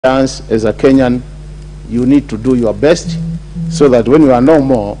As a Kenyan, you need to do your best so that when you are no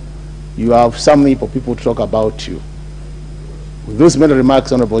more, you have something for people to talk about you. With those many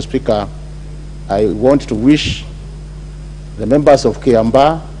remarks, Honorable Speaker, I want to wish the members of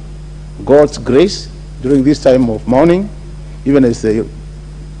Kiamba God's grace during this time of mourning, even as they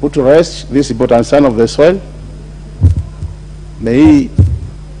put to rest this important son of the soil. May he,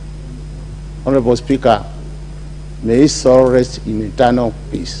 Honorable Speaker, may his soul rest in eternal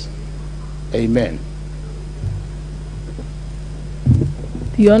peace. Amen.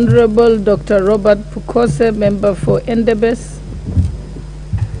 The Honorable Dr. Robert Pukose, member for Endebess.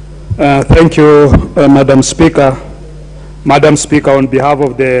 Thank you, Madam Speaker. Madam Speaker, on behalf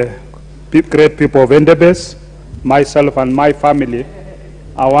of the great people of Endebess, myself and my family,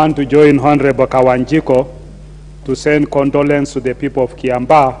 I want to join Honorable Kawanjiko to send condolences to the people of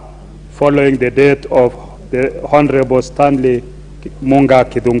Kiamba following the death of the Honorable Stanley Munga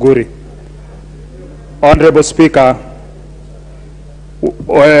Githunguri. Honorable Speaker,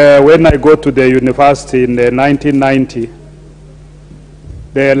 when I go to the university in 1990,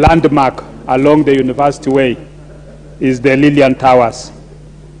 the landmark along the university way is the Lillian Towers.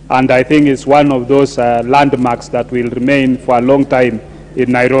 And I think it's one of those landmarks that will remain for a long time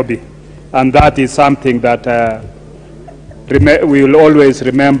in Nairobi. And that is something that we will always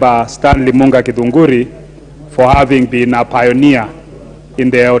remember Stanley Munga Githunguri for having been a pioneer in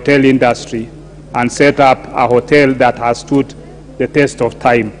the hotel industry and set up a hotel that has stood the test of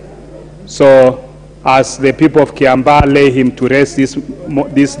time. So as the people of Kiamba lay him to rest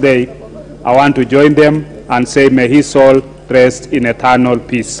this day, I want to join them and say may his soul rest in eternal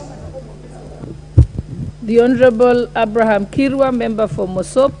peace. The Honorable Abraham Kirwa, member for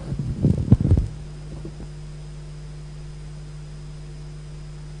Mosop.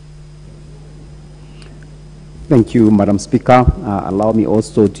 Thank you, Madam Speaker. Allow me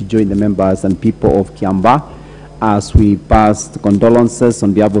also to join the members and people of Kiamba as we pass the condolences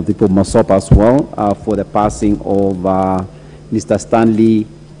on behalf of the people of Mosop as well for the passing of Mr. Stanley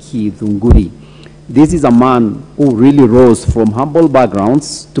Githunguri. This is a man who really rose from humble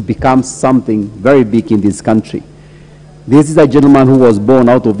backgrounds to become something very big in this country. This is a gentleman who was born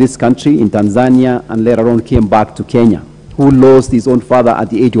out of this country in Tanzania and later on came back to Kenya, who lost his own father at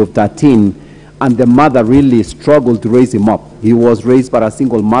the age of 13. And the mother really struggled to raise him up. He was raised by a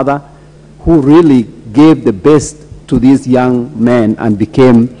single mother who really gave the best to this young man and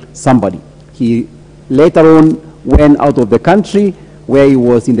became somebody. He later on went out of the country where he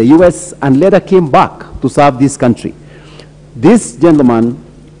was in the US and later came back to serve this country. This gentleman,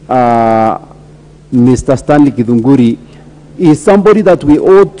 Mr. Stanley Githunguri, is somebody that we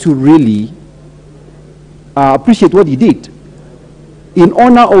ought to really appreciate what he did. In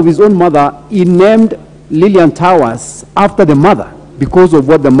honor of his own mother, he named Lillian Towers after the mother because of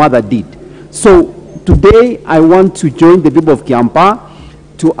what the mother did. So today, I want to join the people of Kiamba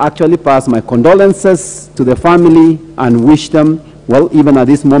to actually pass my condolences to the family and wish them, well, even at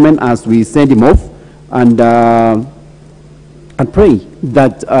this moment as we send him off, and pray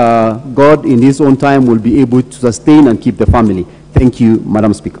that God in his own time will be able to sustain and keep the family. Thank you,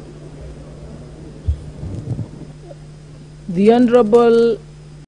 Madam Speaker. The Honorable